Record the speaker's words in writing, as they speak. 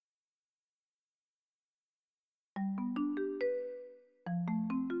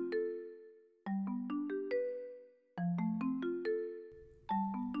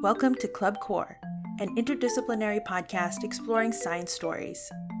Welcome to Club Core, an interdisciplinary podcast exploring science stories.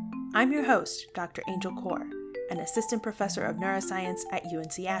 I'm your host, Dr. Angel Kaur, an assistant professor of neuroscience at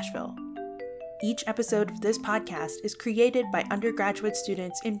UNC Asheville. Each episode of this podcast is created by undergraduate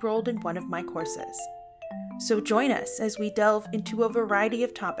students enrolled in one of my courses. So join us as we delve into a variety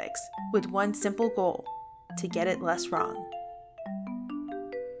of topics with one simple goal: to get it less wrong.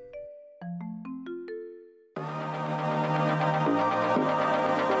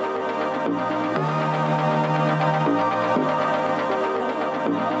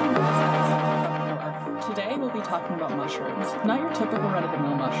 Today we'll be talking about mushrooms. Not your typical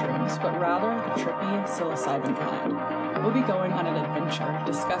run-of-the-mill mushrooms, but rather the trippy psilocybin kind. We'll be going on an adventure,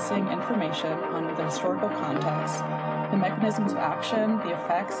 discussing information on the historical context, the mechanisms of action, the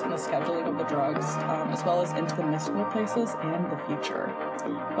effects, and the scheduling of the drugs, as well as into the mystical places and the future.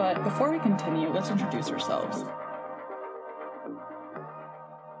 But before we continue, let's introduce ourselves.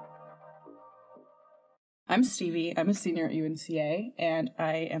 I'm Stevie. I'm a senior at UNCA, and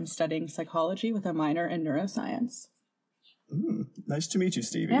I am studying psychology with a minor in neuroscience. Nice to meet you,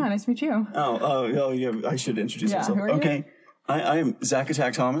 Stevie. Yeah, nice to meet you. Oh, yeah. I should introduce myself. Who are you? Okay, I am Zach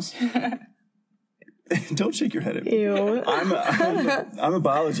Attack Thomas. Don't shake your head at me. Ew. I'm a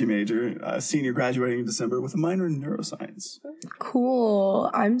biology major, senior graduating in December with a minor in neuroscience. Cool.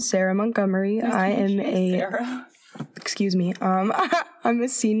 I'm Sarah Montgomery. Sarah. Excuse me. I'm a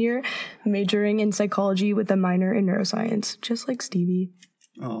senior majoring in psychology with a minor in neuroscience, just like Stevie.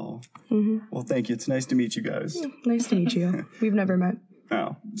 Oh. Well, thank you. It's nice to meet you guys. Nice to meet you. We've never met.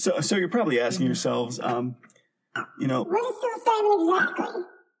 Oh. So you're probably asking yourselves, what is psilocybin exactly?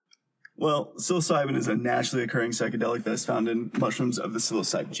 Well, psilocybin is a naturally occurring psychedelic that is found in mushrooms of the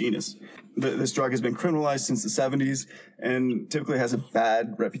psilocybe genus. This drug has been criminalized since the 70s and typically has a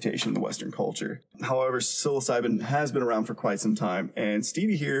bad reputation in the Western culture. However, psilocybin has been around for quite some time, and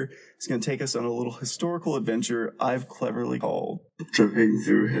Stevie here is going to take us on a little historical adventure I've cleverly called Tripping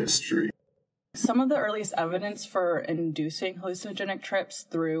Through History. Some of the earliest evidence for inducing hallucinogenic trips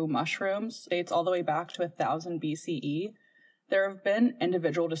through mushrooms dates all the way back to 1000 BCE. There have been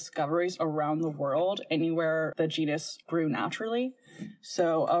individual discoveries around the world, anywhere the genus grew naturally.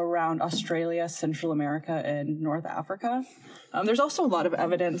 So around Australia, Central America, and North Africa. There's also a lot of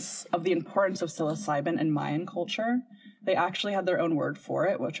evidence of the importance of psilocybin in Mayan culture. They actually had their own word for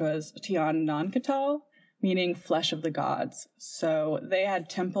it, which was Tianancatl, meaning flesh of the gods. So they had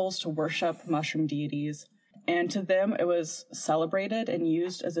temples to worship mushroom deities, and to them it was celebrated and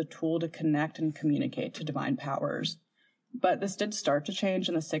used as a tool to connect and communicate to divine powers. But this did start to change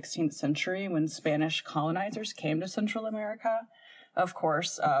in the 16th century when Spanish colonizers came to Central America. Of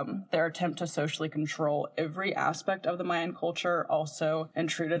course, their attempt to socially control every aspect of the Mayan culture also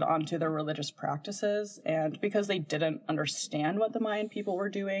intruded onto their religious practices. And because they didn't understand what the Mayan people were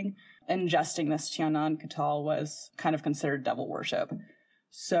doing, ingesting this Tianancatl was kind of considered devil worship.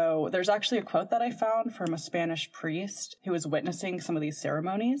 So there's actually a quote that I found from a Spanish priest who was witnessing some of these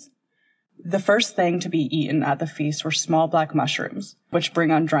ceremonies. The first thing to be eaten at the feast were small black mushrooms, which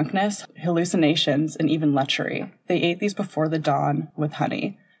bring on drunkenness, hallucinations, and even lechery. They ate these before the dawn with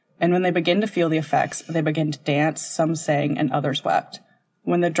honey. And when they begin to feel the effects, they begin to dance, some sang, and others wept.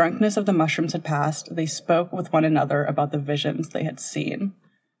 When the drunkenness of the mushrooms had passed, they spoke with one another about the visions they had seen.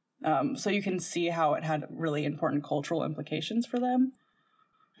 So you can see how it had really important cultural implications for them.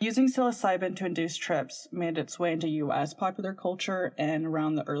 Using psilocybin to induce trips made its way into U.S. popular culture in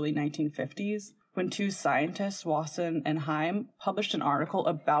around the early 1950s, when two scientists, Wasson and Heim, published an article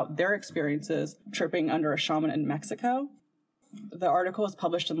about their experiences tripping under a shaman in Mexico. The article was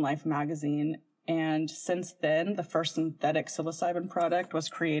published in Life magazine, and since then, the first synthetic psilocybin product was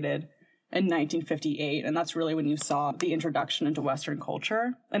created in 1958, and that's really when you saw the introduction into Western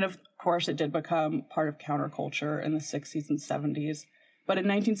culture. And of course, it did become part of counterculture in the 60s and 70s. But in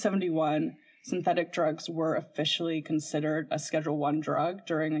 1971, synthetic drugs were officially considered a Schedule I drug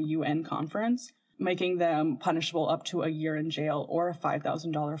during a UN conference, making them punishable up to a year in jail or a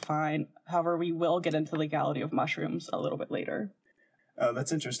 $5,000 fine. However, we will get into the legality of mushrooms a little bit later.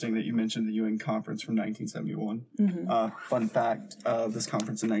 That's interesting that you mentioned the UN conference from 1971. Fun fact, this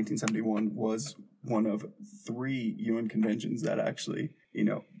conference in 1971 was one of 3 UN conventions that actually,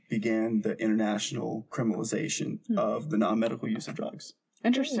 began the international criminalization of the non-medical use of drugs.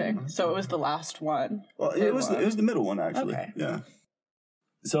 Interesting. So it was the last one. Well, it was the middle one, actually. Okay. Yeah.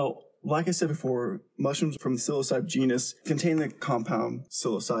 So, like I said before, mushrooms from the psilocybe genus contain the compound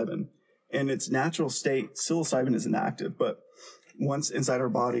psilocybin. In its natural state, psilocybin is inactive, but once inside our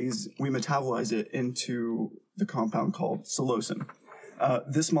bodies, we metabolize it into the compound called psilocin.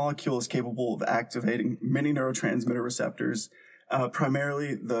 This molecule is capable of activating many neurotransmitter receptors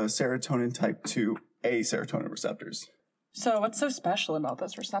Primarily the serotonin type 2A serotonin receptors. So what's so special about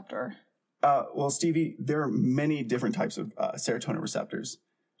this receptor? Well, Stevie, there are many different types of serotonin receptors.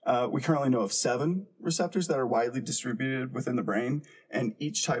 We currently know of 7 receptors that are widely distributed within the brain, and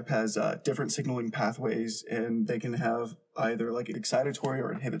each type has different signaling pathways, and they can have either like excitatory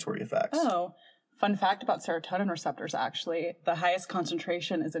or inhibitory effects. Oh, fun fact about serotonin receptors, actually. The highest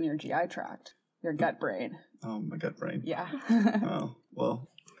concentration is in your GI tract, your gut brain. Oh, my gut brain. Yeah. Oh, well,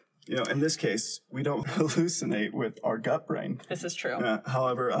 in this case, we don't hallucinate with our gut brain. This is true.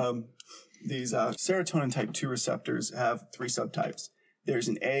 However, these serotonin type 2 receptors have 3 subtypes. There's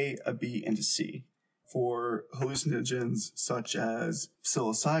an A, a B, and a C. For hallucinogens such as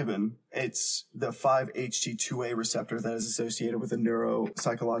psilocybin, it's the 5-HT2A receptor that is associated with the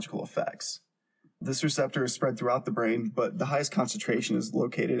neuropsychological effects. This receptor is spread throughout the brain, but the highest concentration is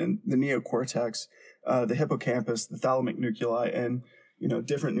located in the neocortex, the hippocampus, the thalamic nuclei, and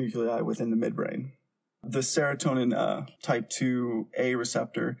different nuclei within the midbrain. The serotonin type 2A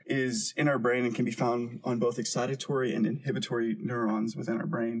receptor is in our brain and can be found on both excitatory and inhibitory neurons within our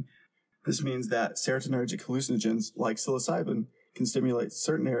brain. This means that serotonergic hallucinogens like psilocybin can stimulate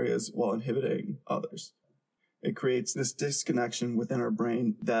certain areas while inhibiting others. It creates this disconnection within our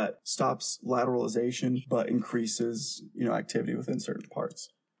brain that stops lateralization but increases, activity within certain parts.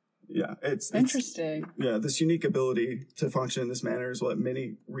 Yeah, it's interesting. Yeah, this unique ability to function in this manner is what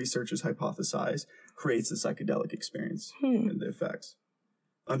many researchers hypothesize creates the psychedelic experience and the effects.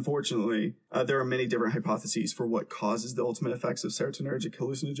 Unfortunately, there are many different hypotheses for what causes the ultimate effects of serotonergic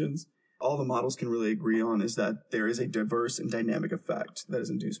hallucinogens. All the models can really agree on is that there is a diverse and dynamic effect that is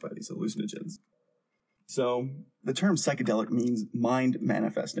induced by these hallucinogens. So the term psychedelic means mind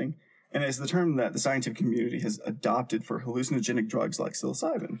manifesting, and it's the term that the scientific community has adopted for hallucinogenic drugs like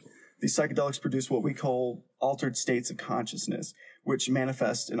psilocybin. These psychedelics produce what we call altered states of consciousness, which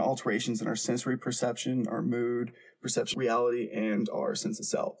manifest in alterations in our sensory perception, our mood, perception of reality, and our sense of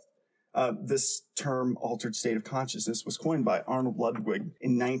self. This term, altered state of consciousness, was coined by Arnold Ludwig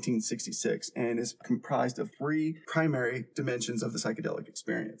in 1966 and is comprised of 3 primary dimensions of the psychedelic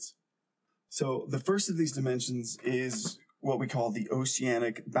experience. So the first of these dimensions is what we call the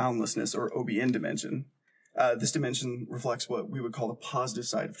oceanic boundlessness, or OBN dimension. This dimension reflects what we would call the positive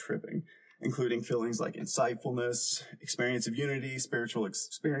side of tripping, including feelings like insightfulness, experience of unity, spiritual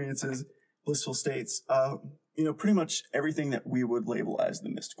experiences, blissful states, pretty much everything that we would label as the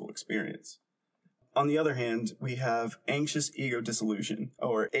mystical experience. On the other hand, we have anxious ego dissolution,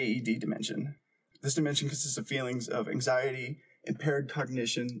 or AED dimension. This dimension consists of feelings of anxiety, impaired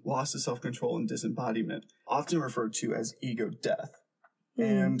cognition, loss of self-control, and disembodiment, often referred to as ego death,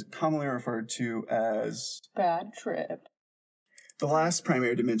 and commonly referred to as bad trip. The last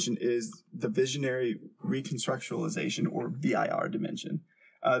primary dimension is the visionary reconstructualization, or VIR dimension.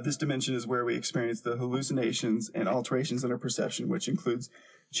 This dimension is where we experience the hallucinations and alterations in our perception, which includes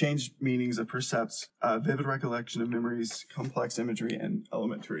changed meanings of percepts, vivid recollection of memories, complex imagery, and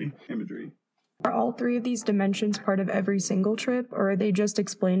elementary imagery. Are all 3 of these dimensions part of every single trip, or are they just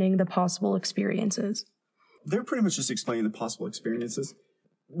explaining the possible experiences? They're pretty much just explaining the possible experiences.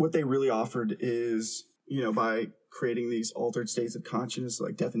 What they really offered is, by creating these altered states of consciousness,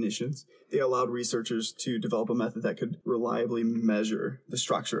 like definitions, they allowed researchers to develop a method that could reliably measure the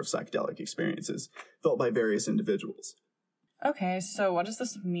structure of psychedelic experiences felt by various individuals. Okay, so what does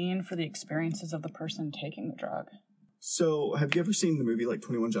this mean for the experiences of the person taking the drug? So, have you ever seen the movie,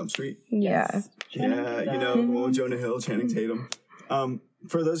 21 Jump Street? Yeah. Yeah, the one with Jonah Hill, Channing Tatum.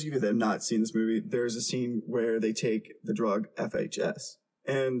 For those of you that have not seen this movie, there's a scene where they take the drug FHS.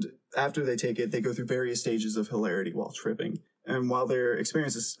 And after they take it, they go through various stages of hilarity while tripping. And while their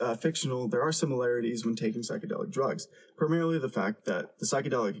experience is fictional, there are similarities when taking psychedelic drugs. Primarily the fact that the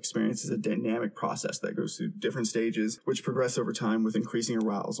psychedelic experience is a dynamic process that goes through different stages, which progress over time with increasing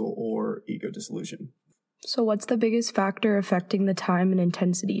arousal or ego dissolution. So what's the biggest factor affecting the time and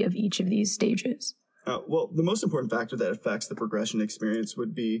intensity of each of these stages? Well, the most important factor that affects the progression experience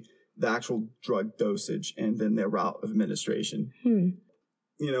would be the actual drug dosage and then their route of administration.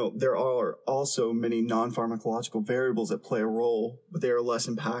 There are also many non-pharmacological variables that play a role, but they are less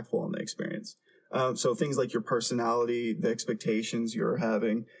impactful on the experience. So things like your personality, the expectations you're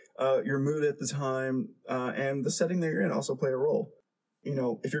having, your mood at the time, and the setting that you're in also play a role.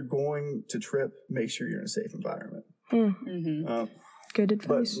 If you're going to trip, make sure you're in a safe environment. Good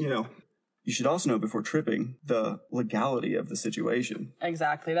advice. But, you should also know before tripping the legality of the situation.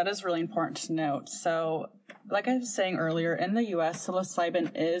 Exactly. That is really important to note. So, like I was saying earlier, in the U.S.,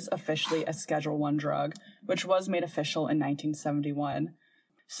 psilocybin is officially a Schedule I drug, which was made official in 1971.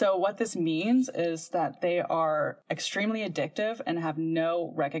 So what this means is that they are extremely addictive and have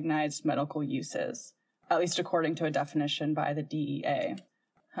no recognized medical uses, at least according to a definition by the DEA.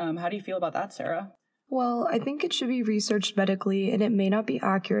 How do you feel about that, Sarah? Well, I think it should be researched medically, and it may not be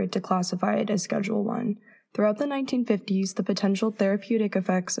accurate to classify it as Schedule 1. Throughout the 1950s, the potential therapeutic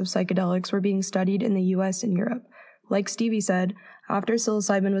effects of psychedelics were being studied in the US and Europe. Like Stevie said, after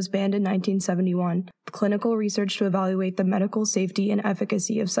psilocybin was banned in 1971, clinical research to evaluate the medical safety and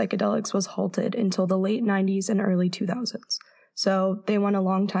efficacy of psychedelics was halted until the late 90s and early 2000s. So they went a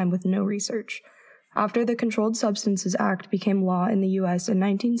long time with no research. After the Controlled Substances Act became law in the U.S. in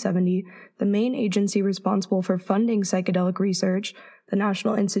 1970, the main agency responsible for funding psychedelic research, the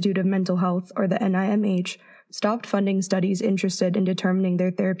National Institute of Mental Health, or the NIMH, stopped funding studies interested in determining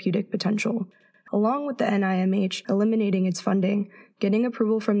their therapeutic potential. Along with the NIMH eliminating its funding, getting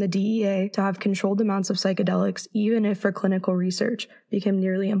approval from the DEA to have controlled amounts of psychedelics, even if for clinical research, became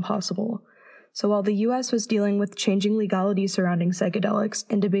nearly impossible. So while the U.S. was dealing with changing legality surrounding psychedelics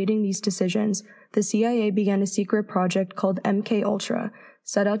and debating these decisions, the CIA began a secret project called MKUltra,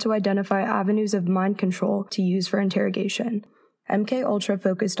 set out to identify avenues of mind control to use for interrogation. MKUltra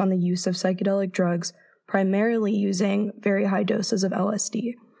focused on the use of psychedelic drugs, primarily using very high doses of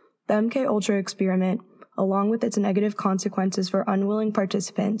LSD. The MKUltra experiment, along with its negative consequences for unwilling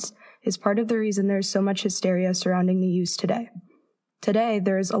participants, is part of the reason there is so much hysteria surrounding the use today. Today,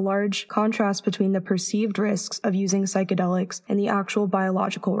 there is a large contrast between the perceived risks of using psychedelics and the actual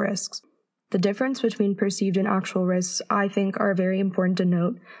biological risks. The difference between perceived and actual risks, I think, are very important to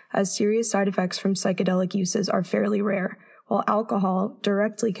note, as serious side effects from psychedelic uses are fairly rare, while alcohol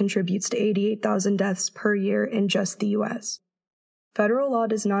directly contributes to 88,000 deaths per year in just the U.S. Federal law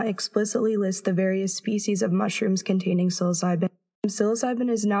does not explicitly list the various species of mushrooms containing psilocybin.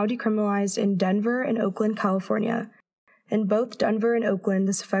 Psilocybin is now decriminalized in Denver and Oakland, California. In both Denver and Oakland,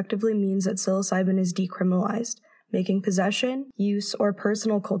 this effectively means that psilocybin is decriminalized, making possession, use, or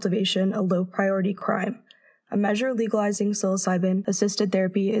personal cultivation a low-priority crime. A measure legalizing psilocybin-assisted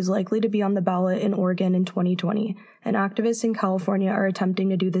therapy is likely to be on the ballot in Oregon in 2020, and activists in California are attempting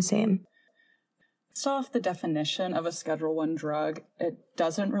to do the same. Based off the definition of a Schedule I drug, it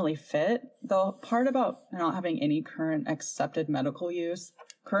doesn't really fit. The part about not having any current accepted medical use,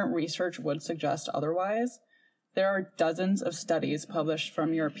 current research would suggest otherwise. There are dozens of studies published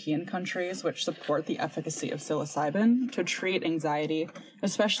from European countries which support the efficacy of psilocybin to treat anxiety,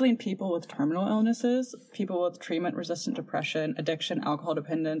 especially in people with terminal illnesses, people with treatment-resistant depression, addiction, alcohol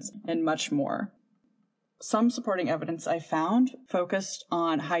dependence, and much more. Some supporting evidence I found focused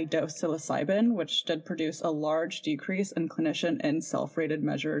on high-dose psilocybin, which did produce a large decrease in clinician and self-rated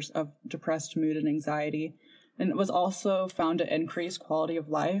measures of depressed mood and anxiety, and it was also found to increase quality of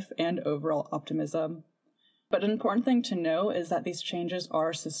life and overall optimism. But an important thing to know is that these changes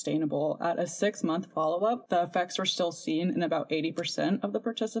are sustainable. At a 6-month follow-up, the effects were still seen in about 80% of the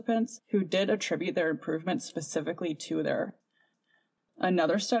participants who did attribute their improvement specifically to their.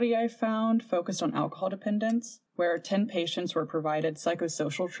 Another study I found focused on alcohol dependence, where 10 patients were provided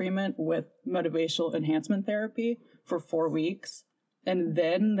psychosocial treatment with motivational enhancement therapy for 4 weeks, and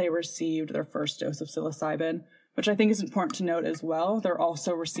then they received their first dose of psilocybin, which I think is important to note as well. They're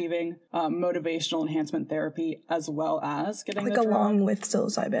also receiving motivational enhancement therapy as well as getting the drug. Along with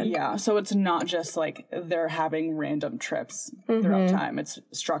psilocybin. Yeah, so it's not just like they're having random trips throughout time. It's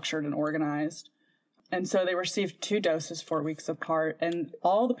structured and organized. And so they received 2 doses 4 weeks apart, and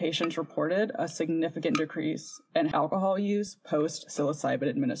all the patients reported a significant decrease in alcohol use post-psilocybin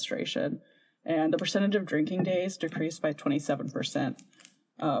administration. And the percentage of drinking days decreased by 27%.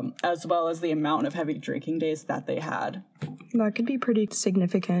 As well as the amount of heavy drinking days that they had. That could be pretty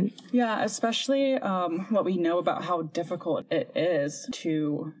significant. Yeah, especially what we know about how difficult it is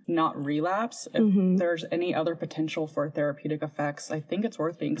to not relapse. If there's any other potential for therapeutic effects, I think it's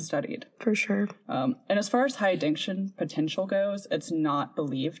worth being studied. For sure. And as far as high addiction potential goes, it's not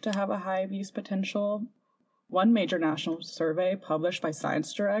believed to have a high abuse potential. One major national survey published by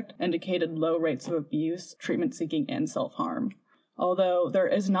Science Direct indicated low rates of abuse, treatment seeking, and self-harm. Although there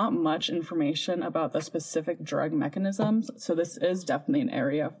is not much information about the specific drug mechanisms, so this is definitely an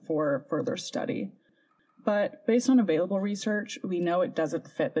area for further study. But based on available research, we know it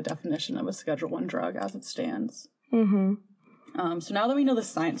doesn't fit the definition of a Schedule I drug as it stands. So now that we know the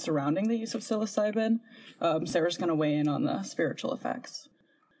science surrounding the use of psilocybin, Sarah's going to weigh in on the spiritual effects.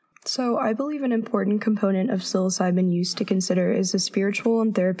 So I believe an important component of psilocybin use to consider is the spiritual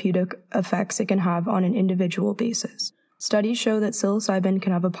and therapeutic effects it can have on an individual basis. Studies show that psilocybin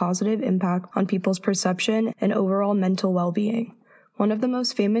can have a positive impact on people's perception and overall mental well-being. One of the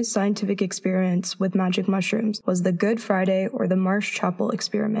most famous scientific experiments with magic mushrooms was the Good Friday or the Marsh Chapel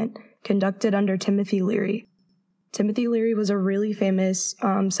experiment, conducted under Timothy Leary. Timothy Leary was a really famous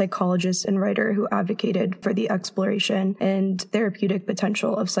psychologist and writer who advocated for the exploration and therapeutic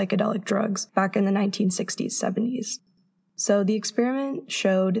potential of psychedelic drugs back in the 1960s, 70s. So the experiment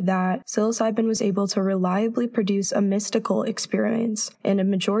showed that psilocybin was able to reliably produce a mystical experience in a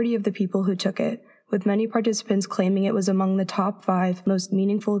majority of the people who took it, with many participants claiming it was among the top 5 most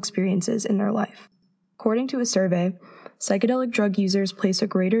meaningful experiences in their life. According to a survey, psychedelic drug users place a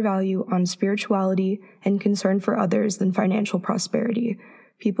greater value on spirituality and concern for others than financial prosperity.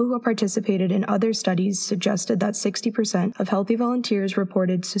 People who have participated in other studies suggested that 60% of healthy volunteers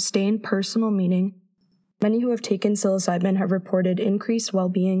reported sustained personal meaning. Many who have taken psilocybin have reported increased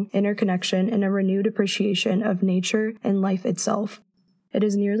well-being, interconnection, and a renewed appreciation of nature and life itself. It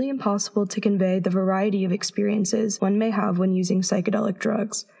is nearly impossible to convey the variety of experiences one may have when using psychedelic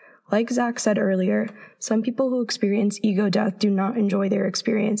drugs. Like Zach said earlier, some people who experience ego death do not enjoy their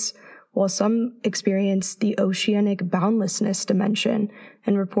experience, while some experience the oceanic boundlessness dimension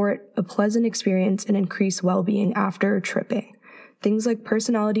and report a pleasant experience and increased well-being after tripping. Things like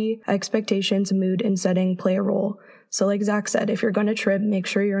personality, expectations, mood, and setting play a role. So like Zach said, if you're going to trip, make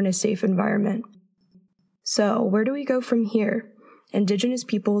sure you're in a safe environment. So where do we go from here? Indigenous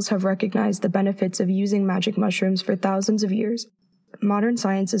peoples have recognized the benefits of using magic mushrooms for thousands of years. Modern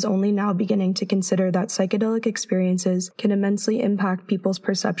science is only now beginning to consider that psychedelic experiences can immensely impact people's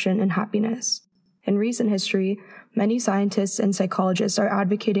perception and happiness. In recent history, many scientists and psychologists are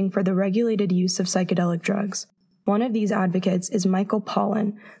advocating for the regulated use of psychedelic drugs. One of these advocates is Michael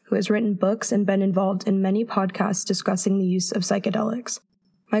Pollan, who has written books and been involved in many podcasts discussing the use of psychedelics.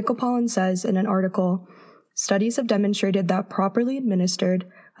 Michael Pollan says in an article, "Studies have demonstrated that properly administered,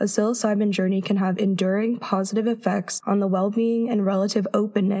 a psilocybin journey can have enduring positive effects on the well-being and relative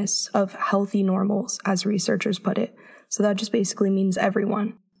openness of healthy normals," as researchers put it. So that just basically means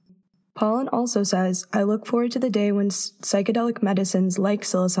everyone. Pollan also says, "I look forward to the day when psychedelic medicines like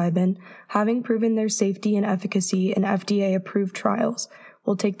psilocybin, having proven their safety and efficacy in FDA-approved trials,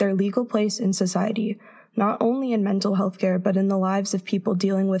 will take their legal place in society, not only in mental health care, but in the lives of people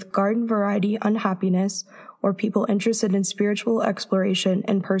dealing with garden variety unhappiness or people interested in spiritual exploration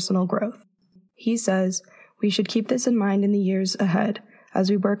and personal growth." He says, "We should keep this in mind in the years ahead as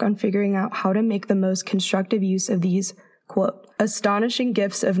we work on figuring out how to make the most constructive use of these, quote, astonishing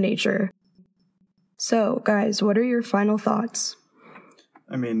gifts of nature." So, guys, what are your final thoughts?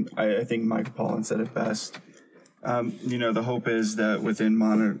 I mean, I think Michael Pollan said it best. The hope is that within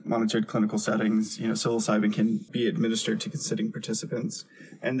monitored clinical settings, psilocybin can be administered to consenting participants,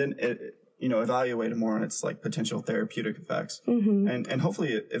 and then evaluate more on its potential therapeutic effects, and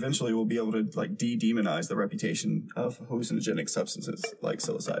hopefully eventually we'll be able to de-demonize the reputation of hallucinogenic substances like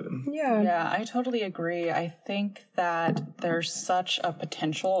psilocybin. Yeah, I totally agree. I think that there's such a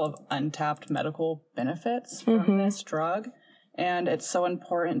potential of untapped medical benefits from this drug, and it's so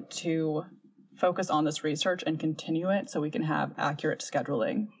important to focus on this research and continue it so we can have accurate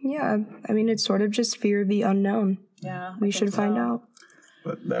scheduling. Yeah, I mean, it's sort of just fear of the unknown. Yeah, we should find out.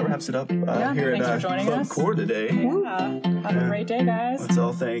 But that wraps it up here thanks at for joining Club us. Core today. Yeah, have a great day, guys. Let's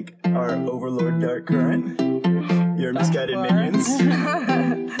all thank our overlord Dark Current, your misguided Core. minions.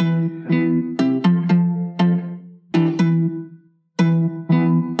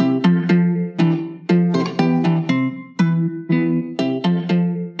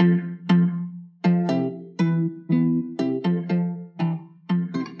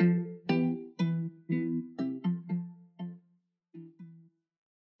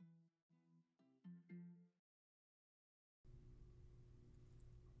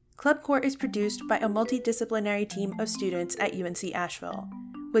 Club Core is produced by a multidisciplinary team of students at UNC Asheville,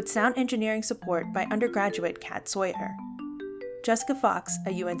 with sound engineering support by undergraduate Kat Sawyer. Jessica Fox,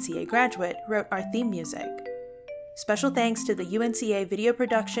 a UNCA graduate, wrote our theme music. Special thanks to the UNCA Video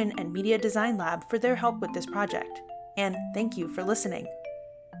Production and Media Design Lab for their help with this project, and thank you for listening.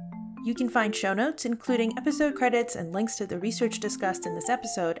 You can find show notes, including episode credits and links to the research discussed in this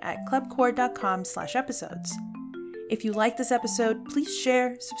episode at clubcore.com/episodes. If you like this episode, please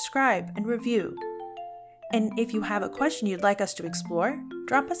share, subscribe, and review. And if you have a question you'd like us to explore,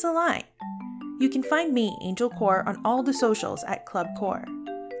 drop us a line. You can find me, Angel Core, on all the socials at Club Core.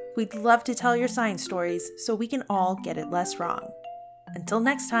 We'd love to tell your science stories so we can all get it less wrong. Until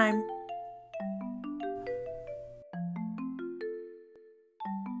next time.